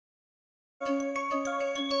Hello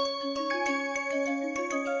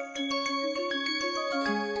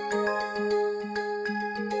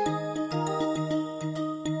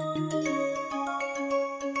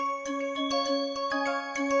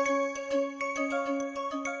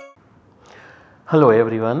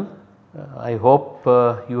everyone, I hope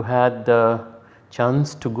you had the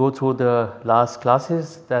chance to go through the last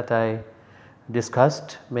classes that I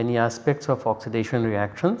discussed many aspects of oxidation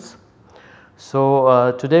reactions.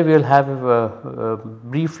 So today we will have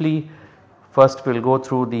briefly, first we will go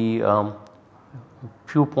through the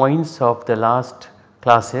few points of the last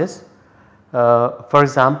classes. For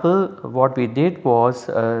example, what we did was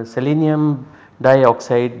selenium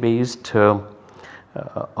dioxide based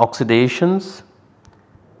oxidations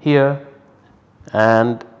here,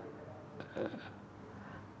 and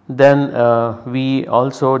then we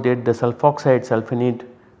also did the sulfoxide sulfonate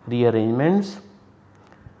rearrangements.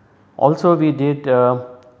 Also we did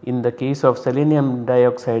in the case of selenium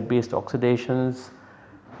dioxide based oxidations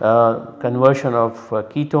conversion of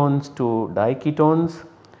ketones to diketones,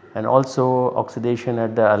 and also oxidation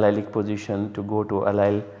at the allylic position to go to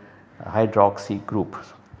allyl hydroxy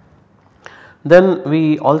groups. Then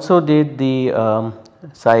we also did the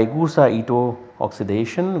Saegusa-Ito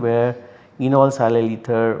oxidation, where enol silyl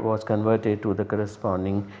ether was converted to the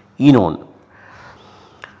corresponding enone.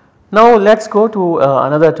 Now let us go to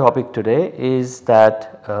another topic today, is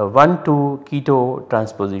that 1,2 keto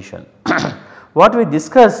transposition. What we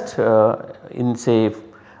discussed in say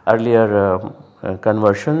earlier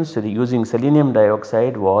conversions using selenium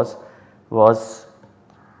dioxide was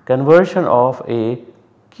conversion of a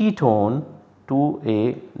ketone to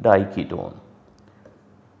a diketone.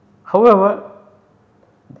 However,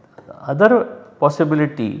 other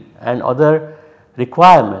possibility and other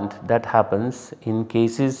requirement that happens in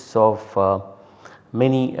cases of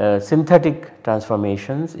many synthetic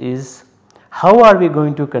transformations is how are we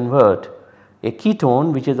going to convert a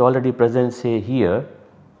ketone which is already present say here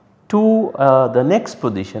to the next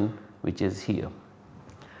position which is here.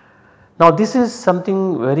 Now this is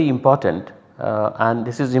something very important, and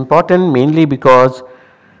this is important mainly because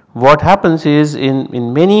what happens is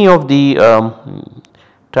in many of the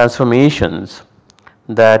transformations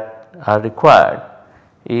that are required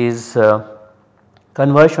is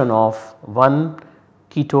conversion of one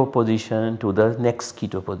keto position to the next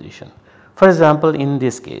keto position. For example, in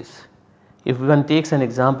this case, if one takes an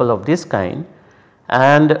example of this kind,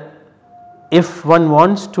 and if one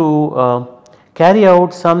wants to carry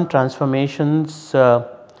out some transformations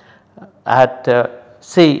at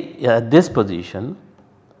say this position,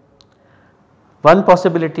 one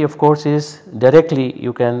possibility of course is directly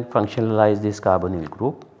you can functionalize this carbonyl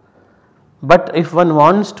group. But if one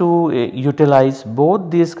wants to utilize both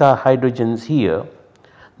these hydrogens here,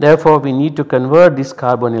 therefore we need to convert this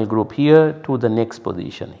carbonyl group here to the next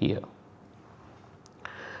position here.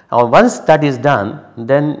 Now once that is done,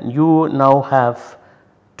 then you now have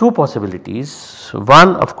two possibilities.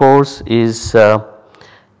 One of course is the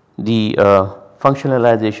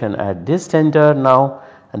functionalization at this center now,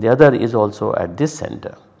 and the other is also at this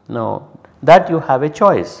center. Now that you have a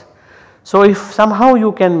choice. So if somehow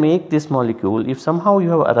you can make this molecule, if somehow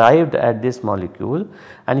you have arrived at this molecule,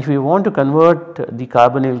 and if you want to convert the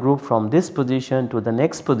carbonyl group from this position to the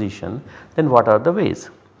next position, then what are the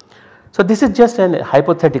ways? So this is just an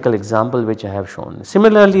hypothetical example which I have shown.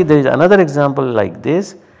 Similarly, there is another example like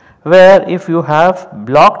this, where if you have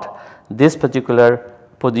blocked this particular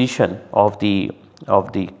position of the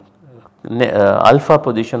alpha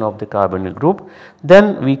position of the carbonyl group,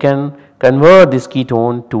 then we can convert this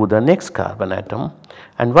ketone to the next carbon atom,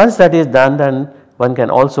 and once that is done, then one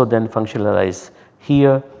can also then functionalize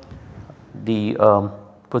here the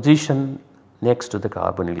position next to the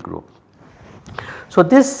carbonyl group. So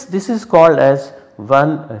this is called as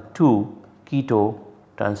 1,2 keto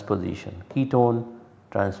transposition, ketone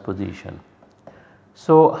transposition.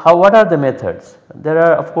 So what are the methods? There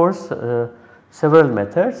are of course several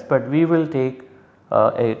methods, but we will take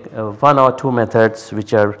one or two methods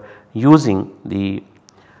which are using the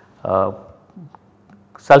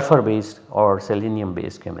sulfur based or selenium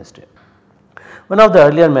based chemistry. One of the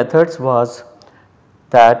earlier methods was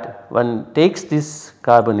that one takes this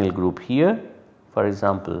carbonyl group here, for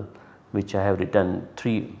example, which I have written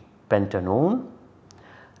 3-pentanone,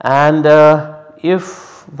 and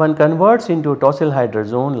if one converts into tosyl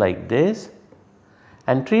hydrazone like this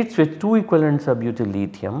and treats with 2 equivalents of butyl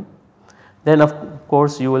lithium, then of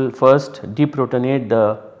course you will first deprotonate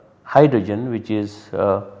the hydrogen which is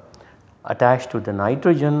attached to the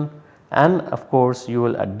nitrogen, and of course you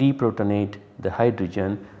will deprotonate the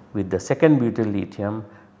hydrogen with the second butyl lithium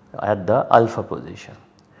at the alpha position.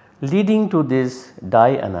 leading to this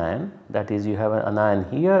dianion, that is you have an anion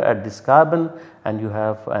here at this carbon and you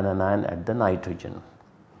have an anion at the nitrogen.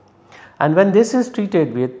 And when this is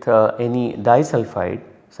treated with any disulfide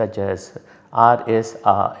such as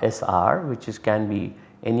RSR, which can be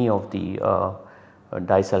any of the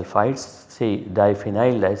disulfides, say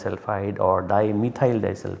diphenyl disulfide or dimethyl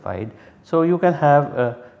disulfide. So, you can have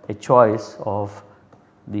a choice of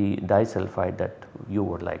the disulfide that you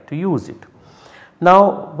would like to use it.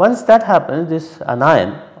 Now, once that happens, this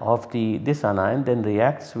anion of this anion then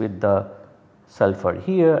reacts with the sulfur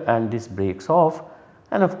here and this breaks off,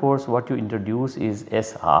 and of course, what you introduce is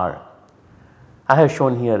SR. I have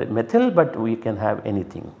shown here methyl, but we can have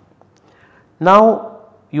anything. Now,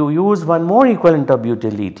 you use one more equivalent of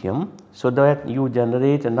butyl lithium, so that you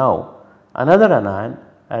generate now another anion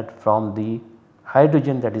from the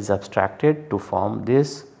hydrogen that is abstracted to form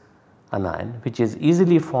this anion, which is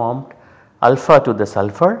easily formed alpha to the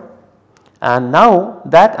sulfur, and now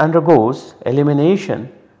that undergoes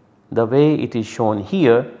elimination the way it is shown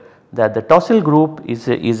here, that the tosyl group is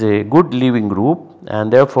a good leaving group,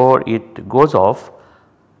 and therefore it goes off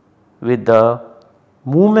with the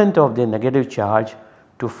movement of the negative charge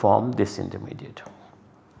to form this intermediate.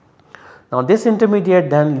 Now, this intermediate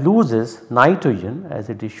then loses nitrogen as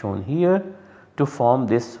it is shown here to form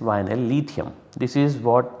this vinyl lithium. This is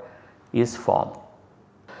what is formed.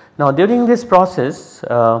 Now, during this process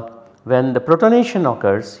when the protonation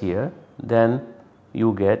occurs here, then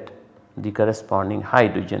you get the corresponding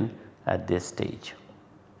hydrogen at this stage.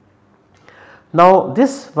 Now,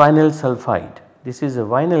 this vinyl sulfide, this is a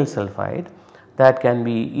vinyl sulfide that can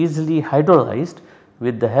be easily hydrolyzed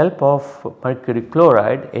with the help of mercury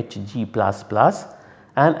chloride Hg++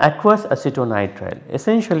 and aqueous acetonitrile.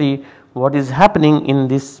 Essentially, what is happening in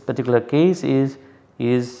this particular case is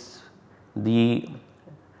the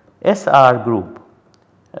SR group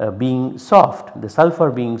being soft, the sulfur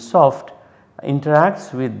being soft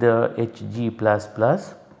interacts with the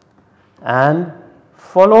Hg++ and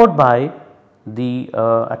followed by the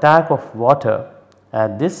attack of water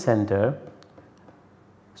at this center.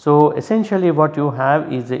 So, essentially what you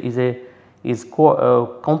have is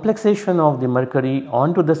complexation of the mercury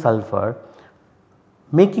onto the sulfur,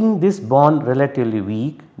 making this bond relatively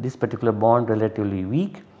weak, this particular bond relatively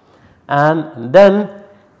weak, and then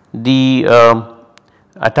the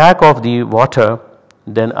attack of the water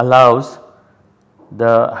then allows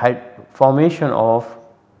the formation of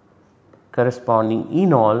corresponding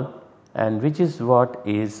enol, and which is what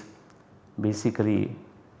is basically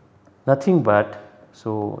nothing but,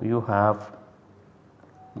 so you have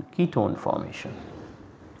ketone formation.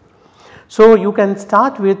 So, you can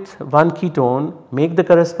start with one ketone, make the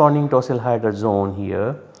corresponding tosyl hydrazone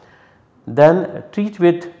here, then treat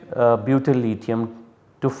with butyl lithium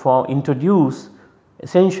to introduce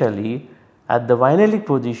essentially at the vinylic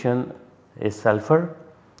position is sulfur,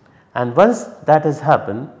 and once that has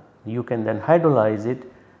happened, you can then hydrolyze it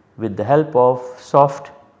with the help of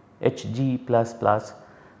soft Hg++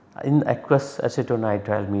 in aqueous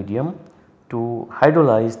acetonitrile medium to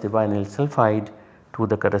hydrolyze the vinyl sulfide to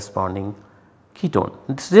the corresponding ketone.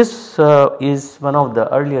 This is one of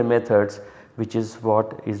the earlier methods which is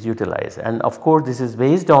what is utilized, and of course, this is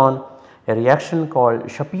based on a reaction called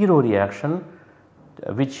SHAPIRO reaction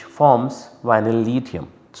which forms vinyl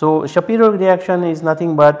lithium. So, SHAPIRO reaction is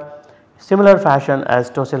nothing but similar fashion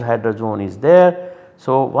as tosyl hydrazone is there.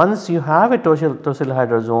 So, once you have a tosyl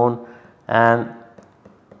hydrazone and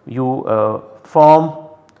you form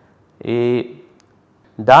a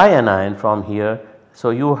dianion from here.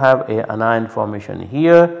 So, you have a anion formation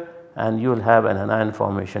here and you will have an anion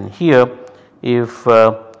formation here if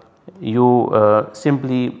you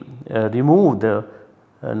simply remove the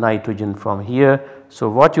nitrogen from here. So,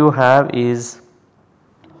 what you have is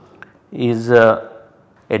a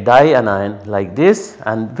dianion like this,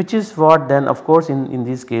 and which is what then of course in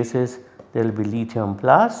these cases there will be lithium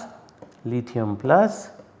plus,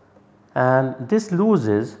 and this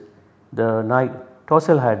loses the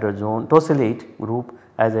tosyl hydrazone tosylate group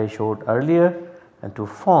as I showed earlier, and to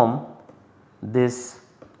form this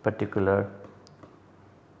particular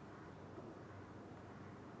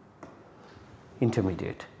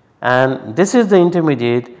intermediate, and this is the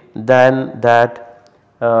intermediate then that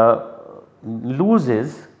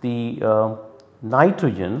loses the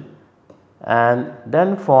nitrogen and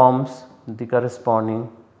then forms the corresponding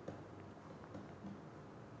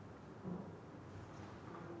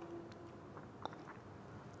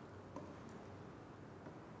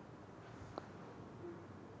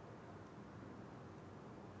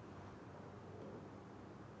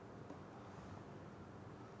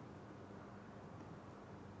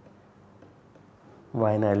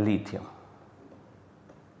vinyl lithium.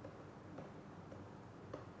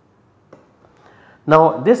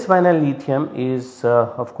 Now this vinyl lithium is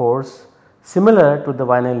of course similar to the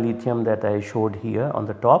vinyl lithium that I showed here on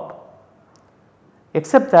the top,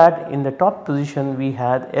 except that in the top position we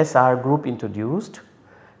had SR group introduced.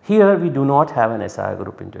 Here we do not have an SR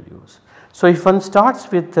group introduced. So if one starts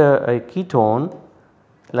with a ketone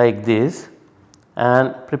like this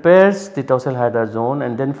and prepares the tosylhydrazone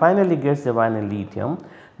and then finally gets the vinyl lithium,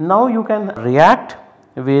 now you can react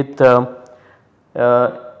with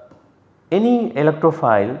any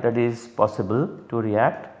electrophile that is possible to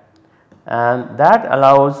react, and that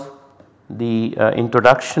allows the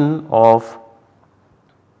introduction of,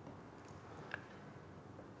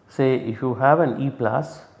 say if you have an E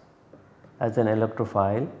plus as an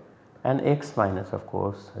electrophile and X minus of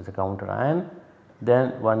course as a counter ion,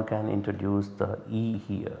 then one can introduce the E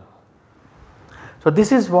here. So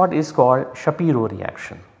this is what is called Shapiro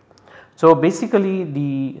reaction. So basically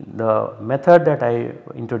the method that I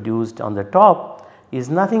introduced on the top is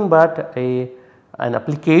nothing but an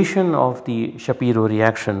application of the Shapiro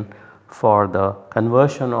reaction for the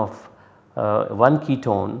conversion of one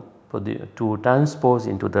ketone to transpose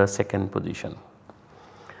into the second position.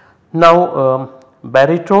 Now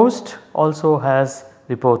Barry-Trost also has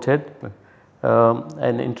reported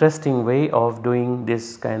an interesting way of doing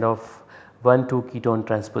this kind of 1,2 ketone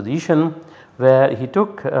transposition, where he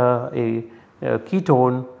took a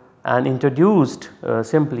ketone and introduced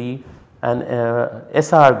simply an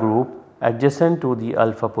SR group adjacent to the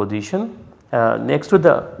alpha position next to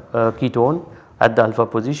the ketone at the alpha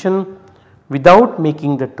position without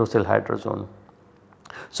making the tosylhydrazone.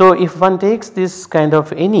 So if one takes this kind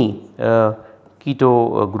of any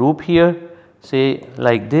keto group here, say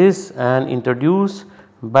like this, and introduce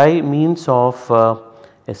by means of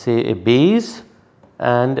say a base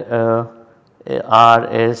and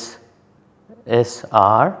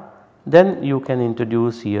SR, then you can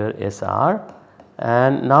introduce here SR,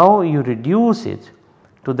 and now you reduce it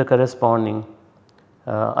to the corresponding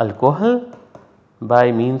alcohol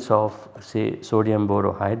by means of say sodium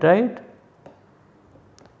borohydride,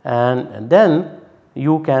 and then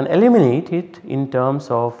you can eliminate it in terms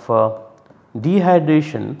of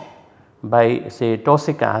dehydration by say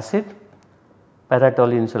tosic acid,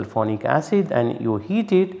 paratoluene sulfonic acid, and you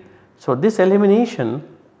heat it. So this elimination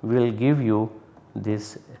will give you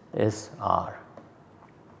this SR,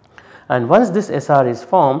 and once this SR is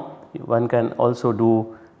formed, one can also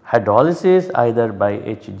do hydrolysis either by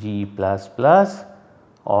Hg++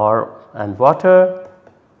 or and water,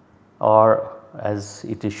 or as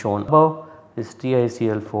it is shown above, is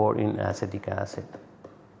TiCl4 in acetic acid.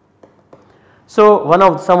 So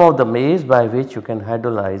some of the ways by which you can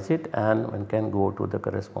hydrolyze it, and one can go to the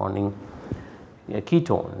corresponding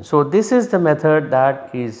ketone. So this is the method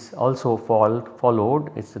that is also followed.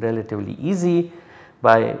 It is relatively easy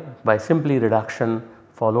by simply reduction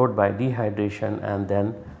followed by dehydration and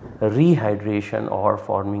then rehydration or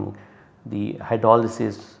forming the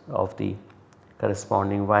hydrolysis of the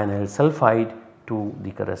corresponding vinyl sulfide to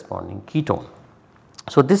the corresponding ketone.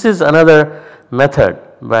 So this is another method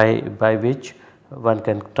by which one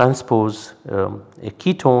can transpose a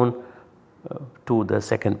ketone to the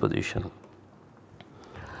second position.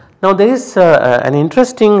 Now there is an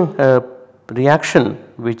interesting reaction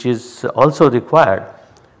which is also required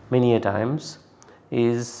many a times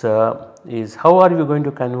is how are you going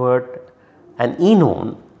to convert an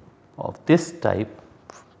enone of this type,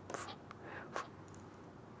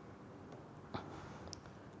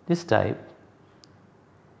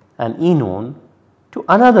 an enone to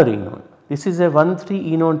another enone. This is a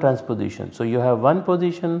 1,3 enone transposition. So you have 1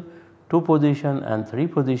 position, 2 position and 3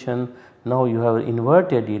 position. Now you have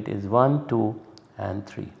inverted it is 1, 2 and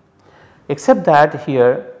 3, except that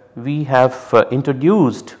here we have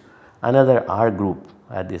introduced another R group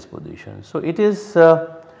at this position. So it is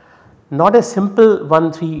not a simple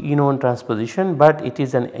 1,3 enone transposition, but it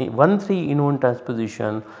is an 1,3 enone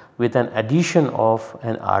transposition with an addition of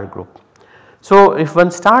an R group. So if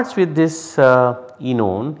one starts with this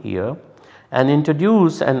enone here and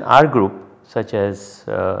introduce an R group such as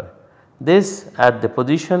this at the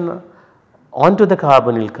position onto the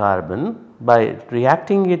carbonyl carbon by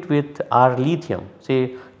reacting it with R lithium,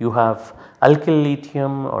 say you have alkyl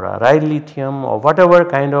lithium or aryl lithium or whatever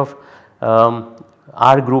kind of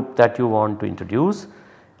R group that you want to introduce.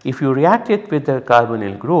 If you react it with the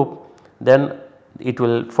carbonyl group, then it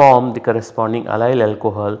will form the corresponding allyl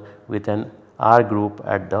alcohol with an R group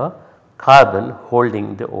at the carbon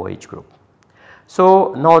holding the OH group.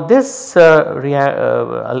 So, now this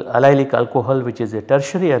allylic alcohol, which is a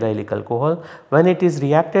tertiary allylic alcohol, when it is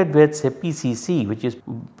reacted with say PCC, which is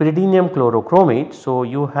pyridinium chlorochromate. So,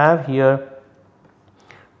 you have here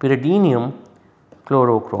pyridinium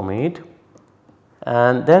chlorochromate,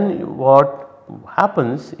 and then what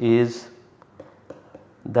happens is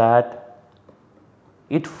that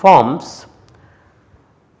it forms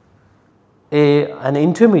an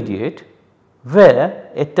intermediate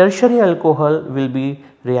where a tertiary alcohol will be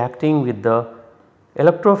reacting with the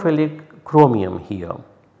electrophilic chromium here.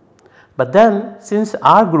 But then since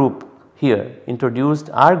R group here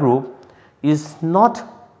introduced R group is not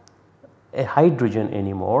a hydrogen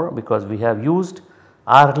anymore, because we have used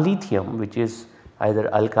R lithium, which is either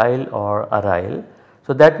alkyl or aryl.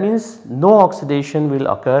 So, that means no oxidation will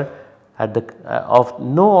occur at the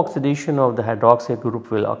no oxidation of the hydroxyl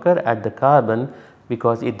group will occur at the carbon,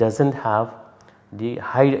 because it does not have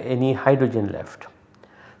any hydrogen left.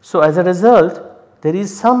 So, as a result there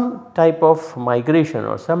is some type of migration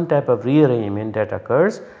or some type of rearrangement that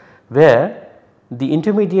occurs, where the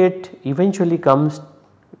intermediate eventually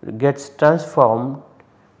gets transformed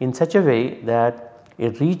in such a way that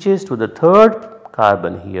it reaches to the third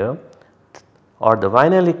carbon here, or the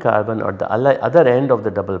vinylic carbon, or the other end of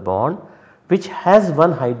the double bond, which has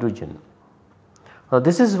one hydrogen. Now,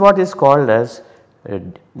 this is what is called as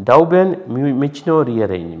Dauben-MICHNO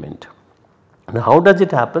rearrangement. Now, how does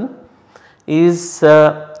it happen is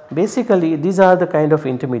basically these are the kind of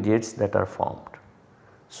intermediates that are formed.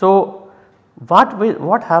 So,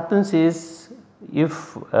 what happens is,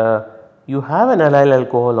 if you have an allyl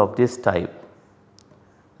alcohol of this type,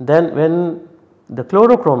 then when the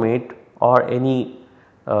chlorochromate or any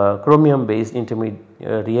chromium based intermediate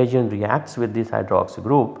reagent reacts with this hydroxy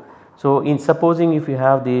group. So, in supposing if you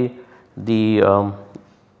have the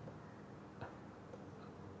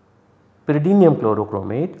pyridinium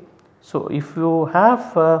chlorochromate. So, if you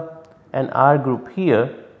have an R group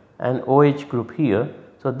here and OH group here.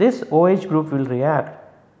 So, this OH group will react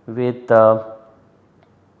with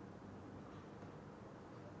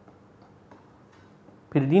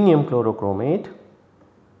pyridinium chlorochromate,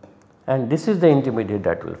 and this is the intermediate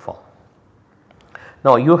that will form.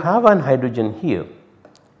 Now, you have an hydrogen here.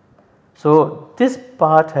 So, this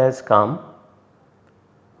part has come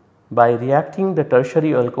by reacting the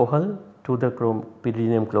tertiary alcohol to the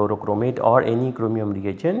pyridinium chlorochromate or any chromium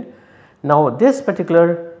reagent. Now, this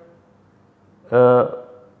particular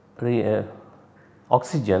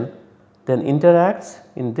oxygen then interacts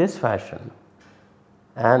in this fashion,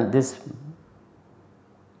 and this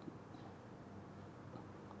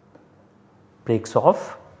breaks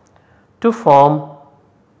off to form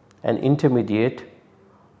an intermediate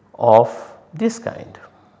of this kind,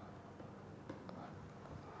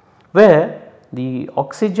 where the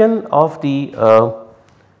oxygen of the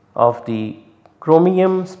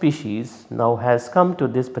chromium species now has come to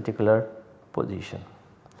this particular position.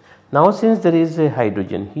 Now, since there is a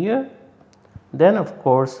hydrogen here, then of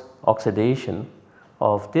course oxidation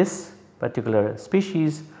of this particular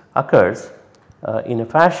species occurs in a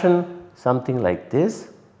fashion something like this.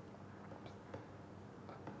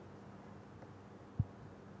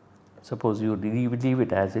 Suppose you leave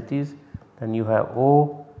it as it is, then you have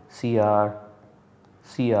O, Cr,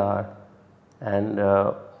 Cr and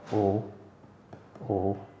O,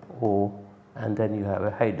 O, O, and then you have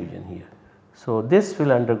a hydrogen here. So, this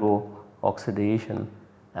will undergo oxidation,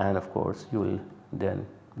 and of course you will then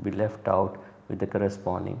be left out with the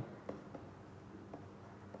corresponding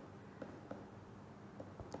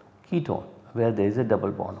ketone, where there is a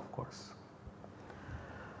double bond of course,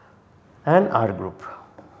 and R group.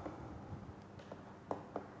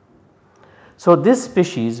 So, this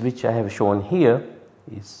species which I have shown here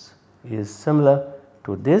is similar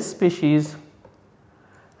to this species,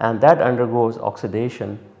 and that undergoes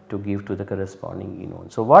oxidation to give to the corresponding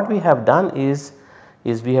enone. So, what we have done is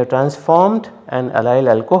we have transformed an allyl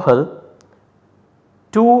alcohol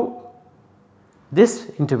to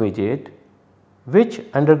this intermediate, which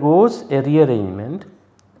undergoes a rearrangement.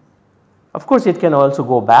 Of course, it can also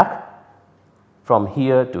go back from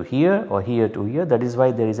here to here or here to here, that is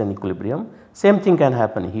why there is an equilibrium. Same thing can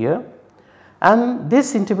happen here, and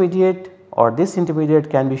this intermediate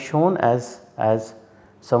can be shown as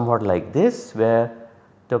somewhat like this, where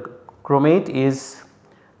the chromate is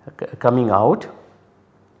coming out,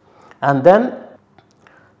 and then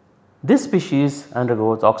this species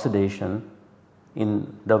undergoes oxidation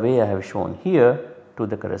in the way I have shown here to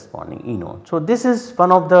the corresponding enone. So, this is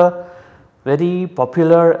one of the very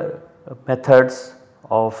popular methods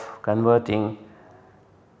of converting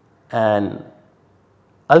an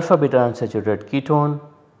alpha beta unsaturated ketone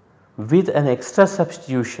with an extra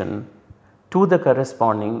substitution to the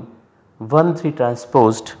corresponding 1,3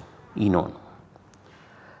 transposed enone.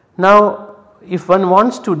 Now if one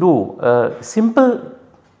wants to do a simple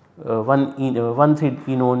 1,3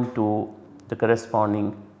 enone to the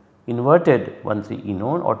corresponding inverted 1,3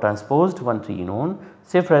 enone or transposed 1,3 enone,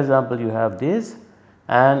 say for example you have this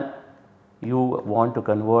and you want to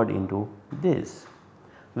convert into this,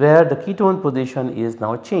 where the ketone position is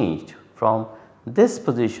now changed from this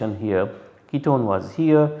position here, ketone was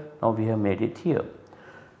here, now we have made it here.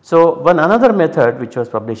 So one another method which was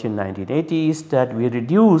published in 1980 is that we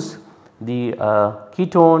reduce the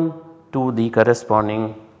ketone to the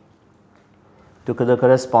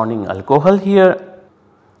corresponding alcohol here,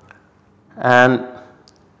 and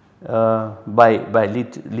by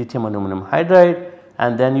lithium aluminum hydride,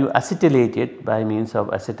 and then you acetylate it by means of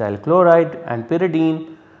acetyl chloride and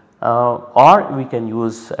pyridine, or we can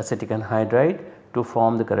use acetic anhydride to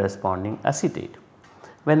form the corresponding acetate.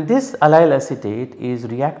 When this allyl acetate is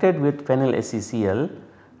reacted with phenyl SeCl,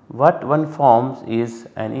 what one forms is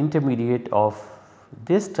an intermediate of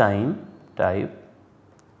this type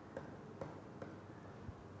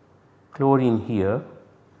chlorine here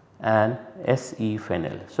and Se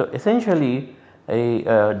phenyl. So essentially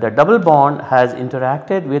the double bond has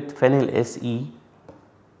interacted with phenyl Se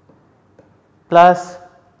plus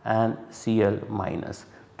and Cl minus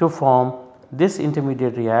to form this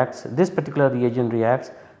intermediate reacts, this particular reagent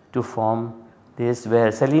reacts to form this,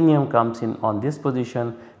 where selenium comes in on this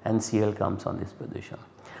position and Cl comes on this position.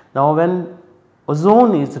 Now when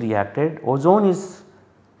ozone is reacted, ozone is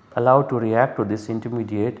allowed to react to this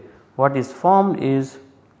intermediate, what is formed is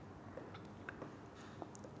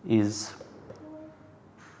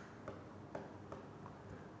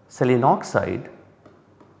selenoxide,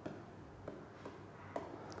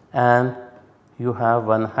 and you have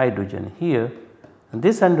one hydrogen here, and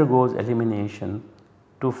this undergoes elimination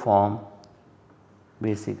to form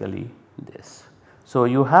basically this. So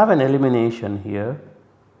you have an elimination here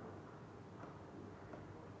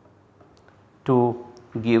to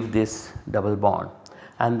give this double bond,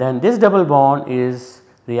 and then this double bond is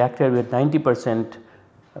reacted with 90%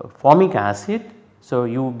 formic acid. So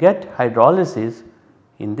you get hydrolysis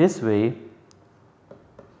in this way,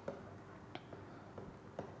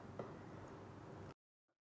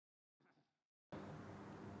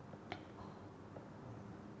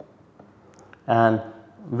 and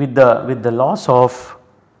with the loss of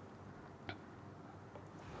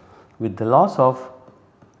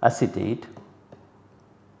acetate,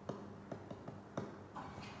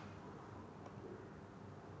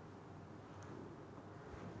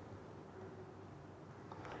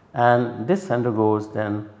 and this undergoes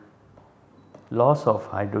then loss of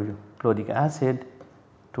hydrochloric acid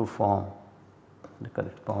to form the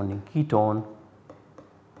corresponding ketone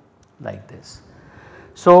like this.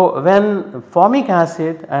 So when formic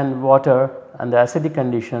acid and water and the acidic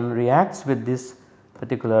condition reacts with this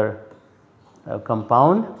particular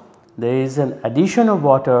compound, there is an addition of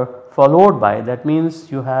water followed by, that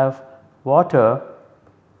means you have water,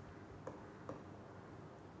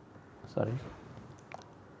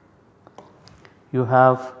 you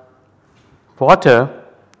have water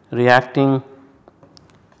reacting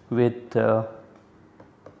with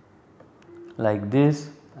like this,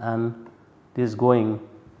 and this going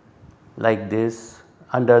like this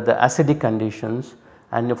under the acidic conditions,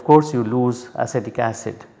 and of course you lose acetic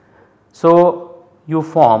acid. So you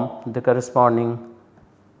form the corresponding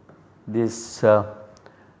this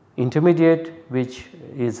intermediate, which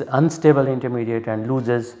is unstable intermediate and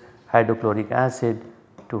loses hydrochloric acid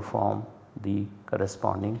to form the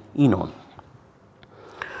corresponding enone.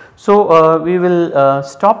 So we will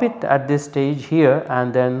stop it at this stage here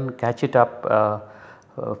and then catch it up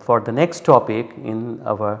for the next topic in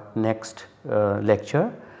our next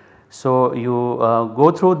lecture. So you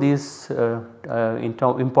go through these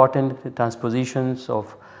important transpositions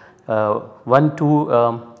of 1,2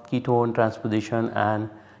 ketone transposition and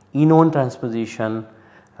enone transposition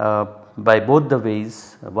by both the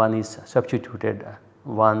ways. One is substituted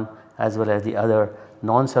one as well as the other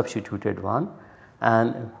non-substituted one,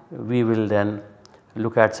 and we will then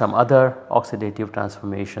look at some other oxidative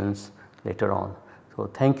transformations later on. So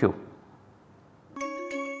thank you.